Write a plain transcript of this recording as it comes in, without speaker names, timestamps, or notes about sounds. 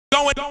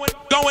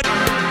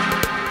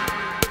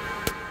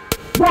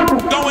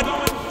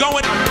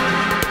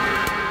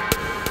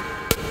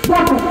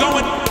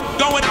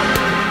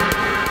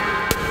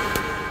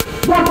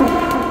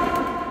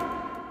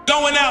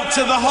Going out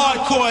to the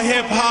hardcore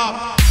hip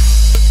hop.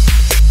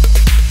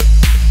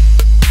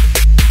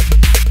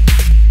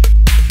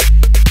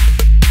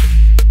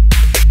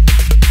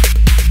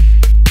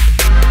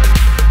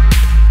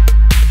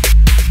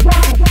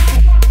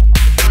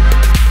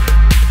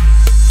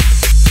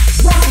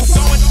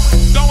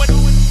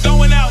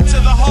 Going out to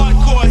the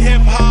hardcore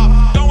hip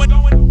hop.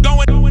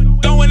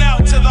 Going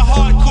out to the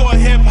hardcore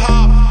hip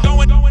hop.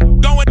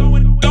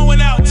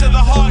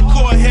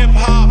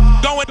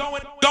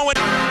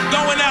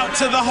 Going out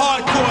to the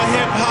hardcore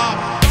hip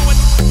hop. Going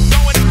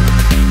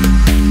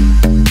out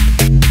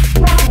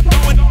to the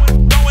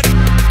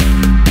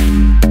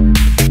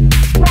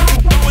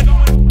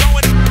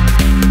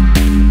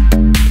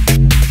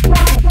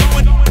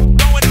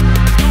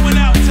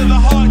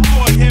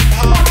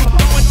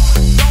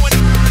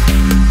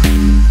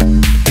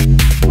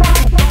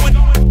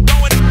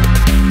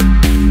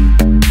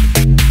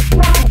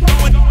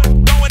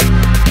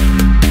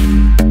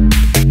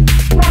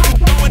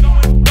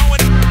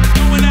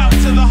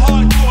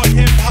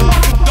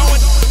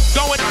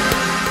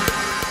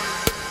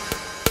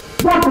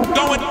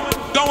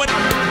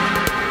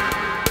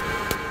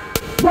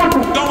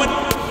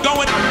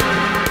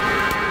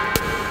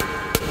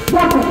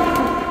hip hop.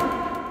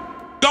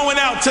 Going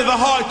out to the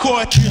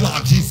hardcore killer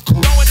disco.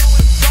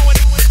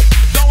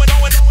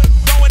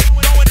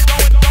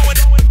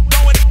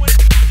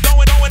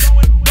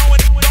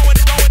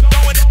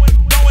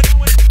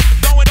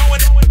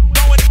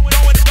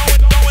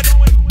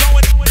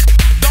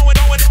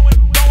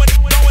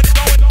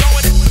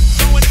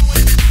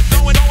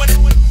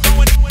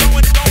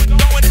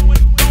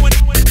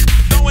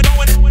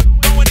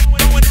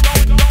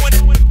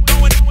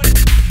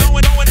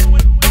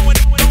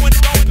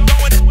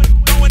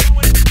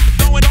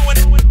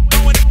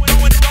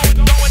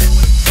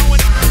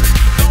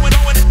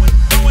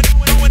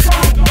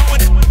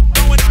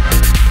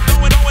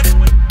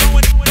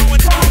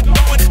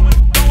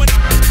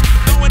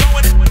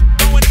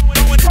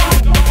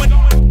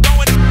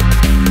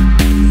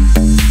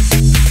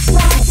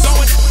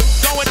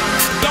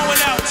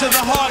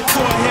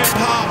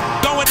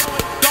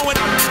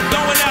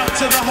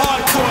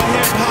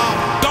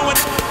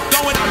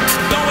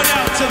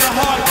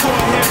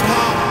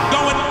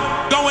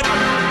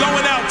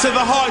 To the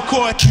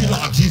hardcore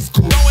killer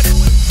disco.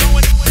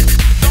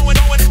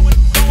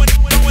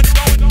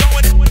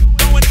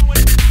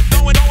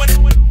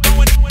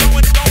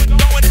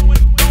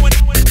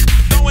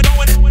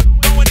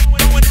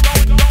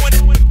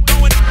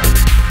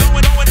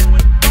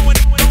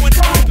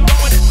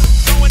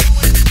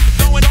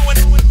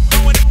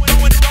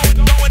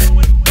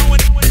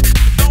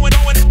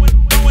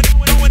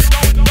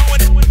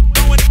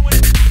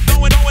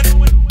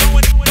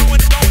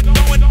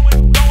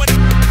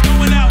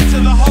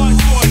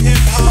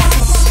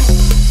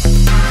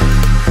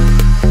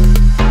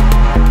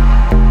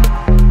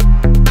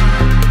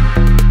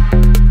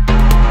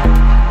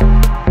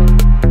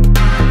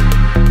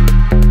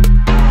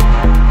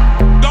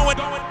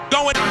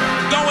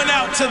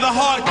 To the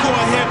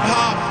hardcore hip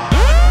hop.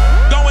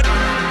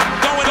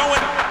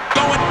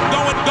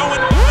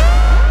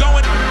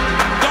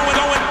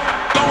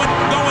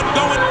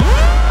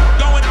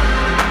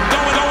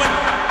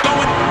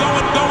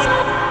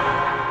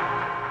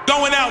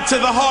 Going out to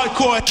the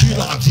hardcore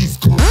killer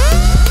disco.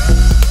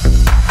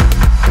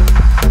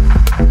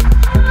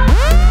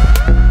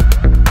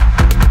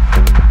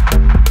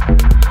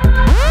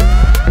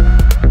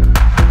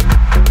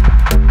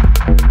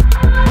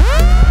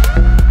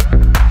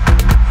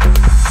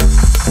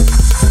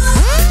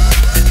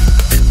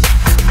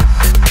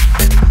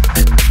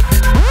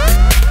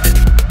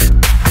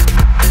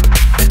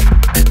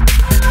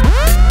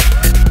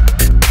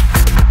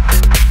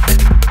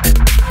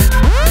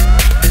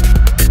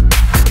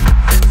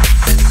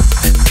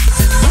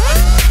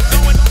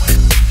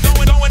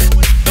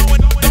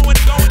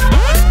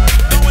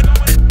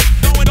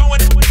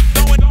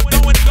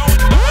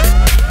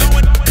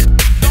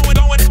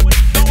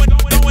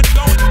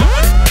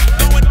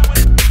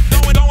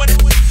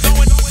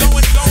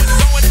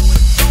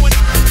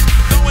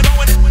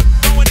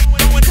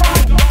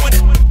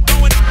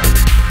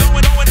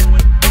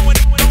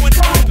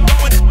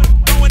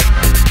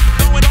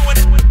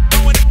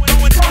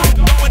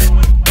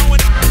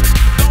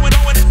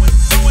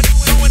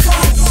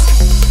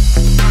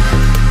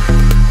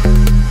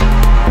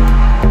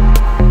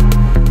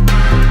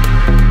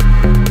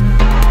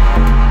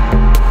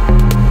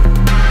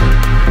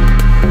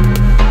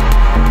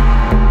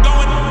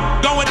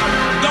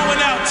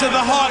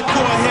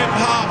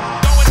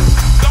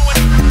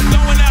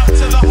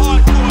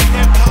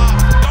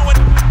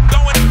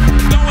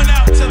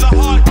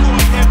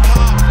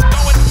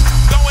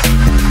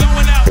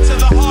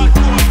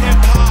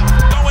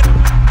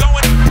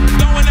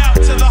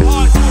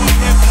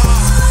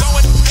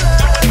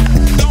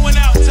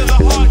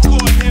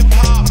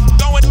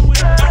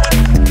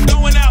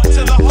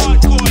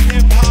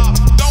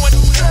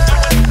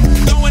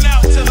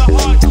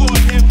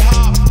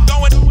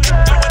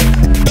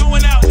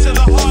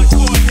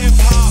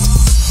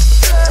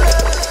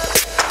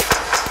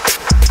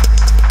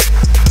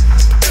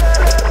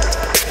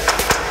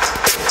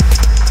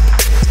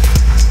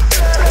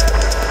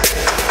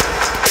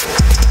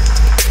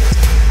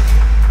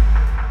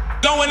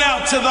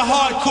 the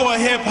hardcore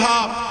hip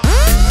hop.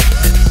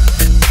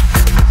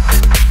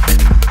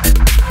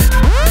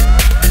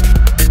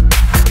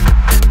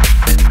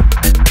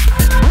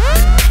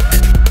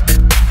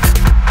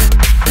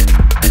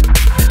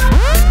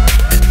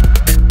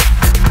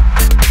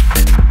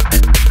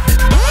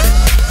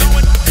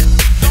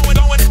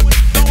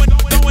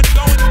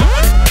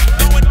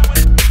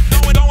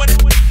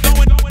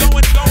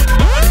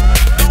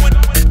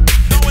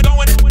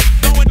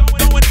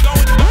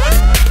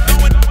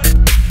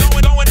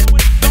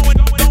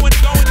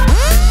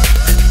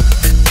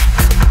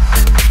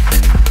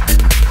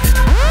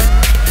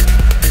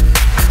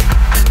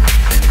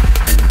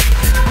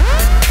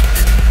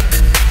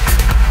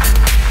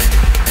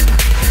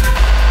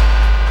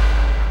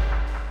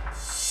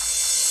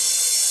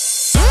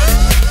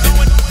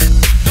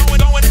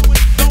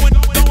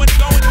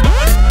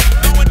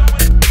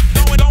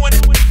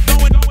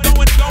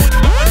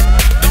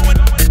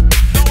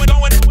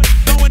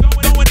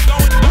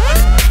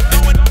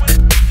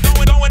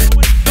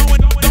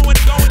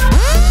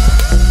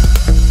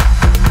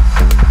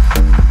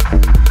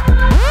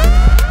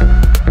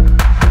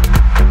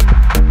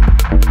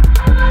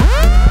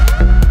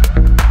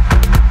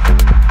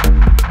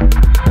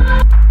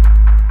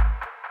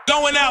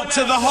 Going out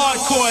to the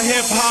hardcore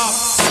hip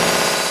hop.